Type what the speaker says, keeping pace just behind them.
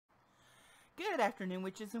Good afternoon,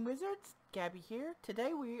 witches and wizards. Gabby here.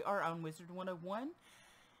 Today we are on Wizard 101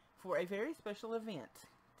 for a very special event.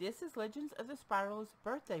 This is Legends of the Spiral's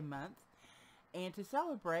birthday month, and to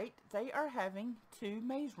celebrate, they are having 2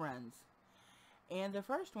 maze runs. And the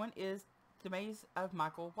first one is the Maze of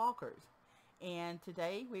Michael Walker's. And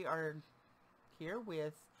today we are here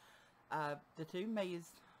with the 2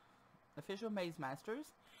 official maze masters,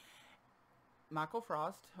 Michael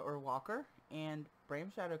Frost or Walker and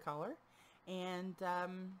Bram Shadowcaller. And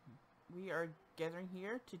we are gathering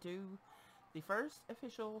here to do the first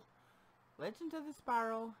official Legends of the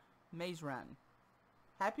Spiral maze run.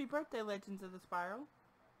 Happy birthday, Legends of the Spiral!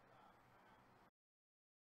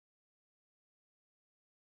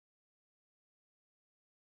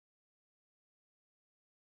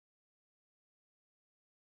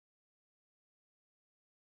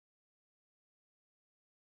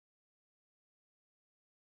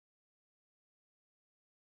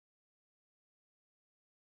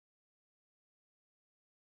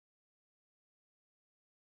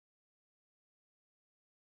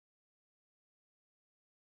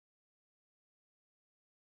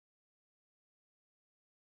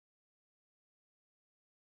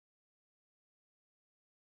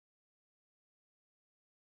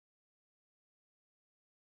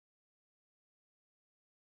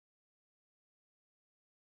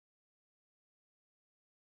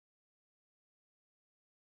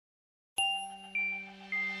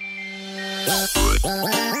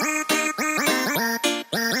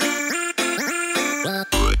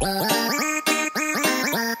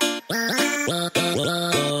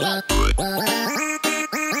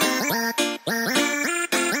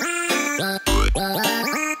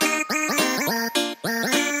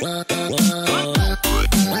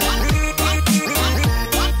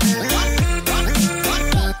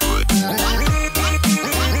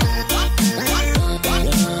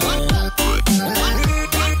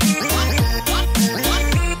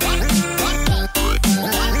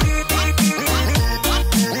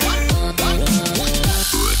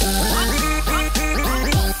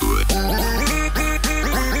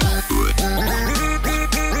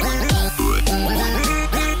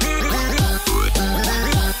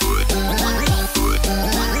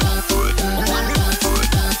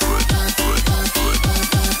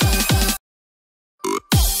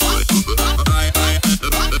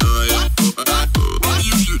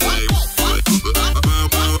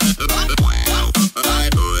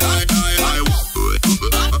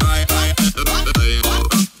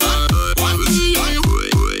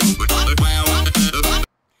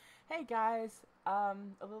 Guys, a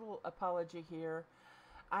little apology here.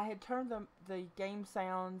 I had turned the game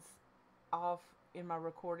sounds off in my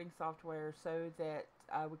recording software so that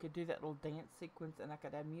we could do that little dance sequence and I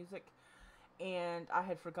could add music, and I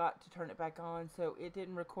had forgot to turn it back on, so it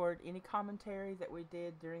didn't record any commentary that we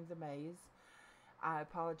did during the maze. I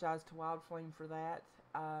apologize to Wildflame for that.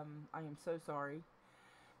 I am so sorry.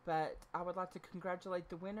 But I would like to congratulate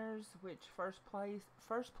the winners, which first place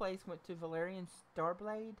went to Valerian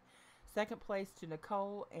Starblade, second place to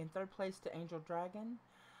Nicole, and third place to Angel Dragon.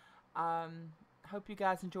 Hope you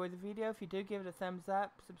guys enjoy the video. If you do, give it a thumbs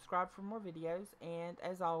up, subscribe for more videos, and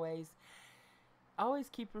as always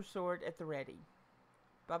keep your sword at the ready.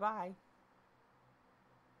 Bye-bye.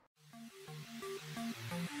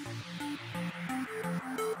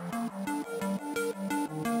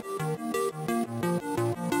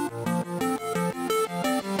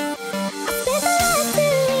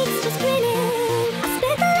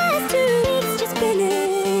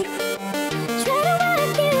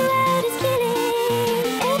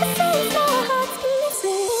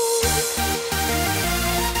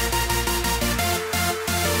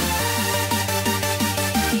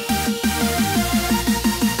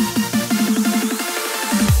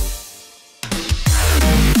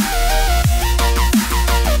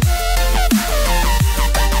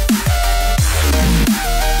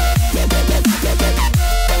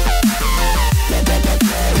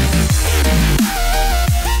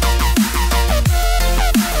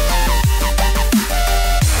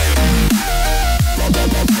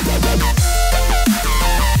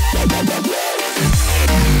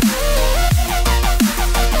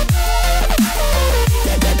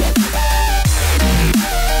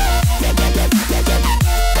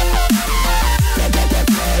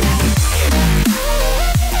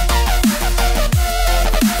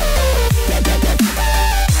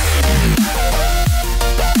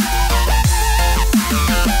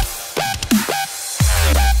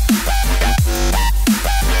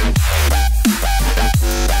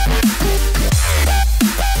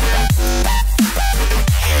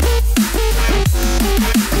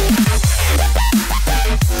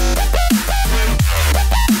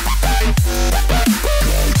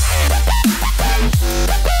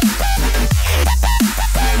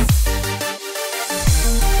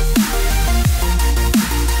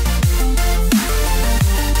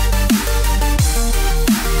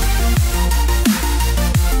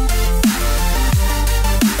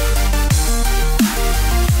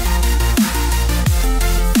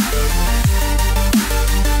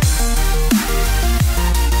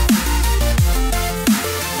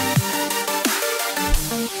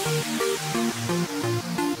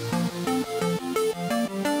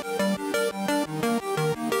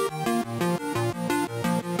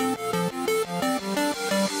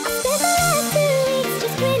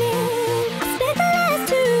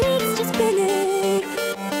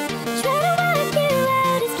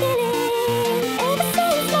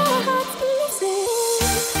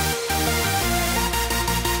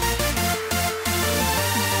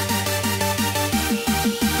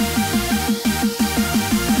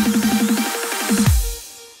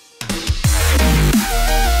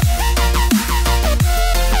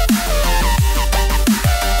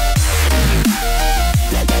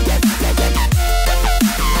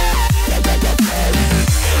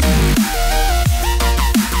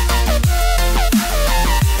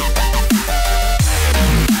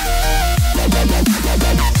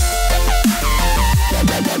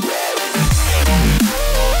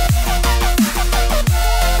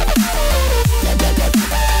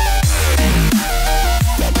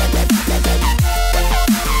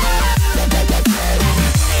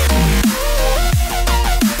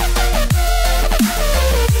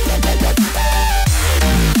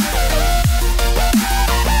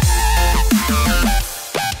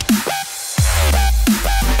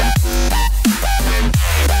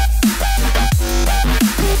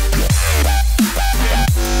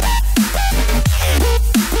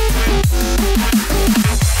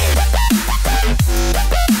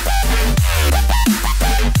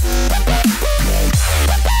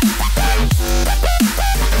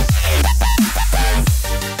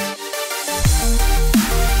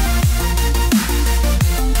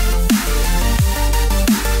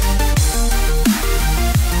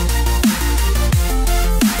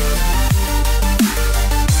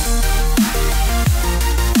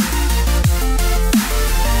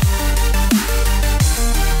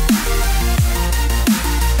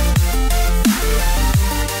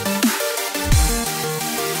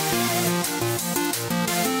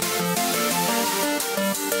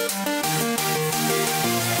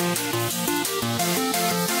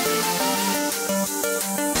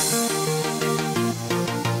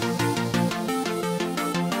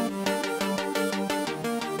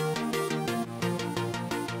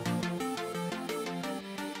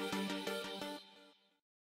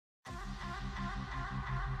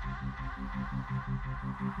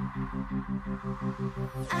 I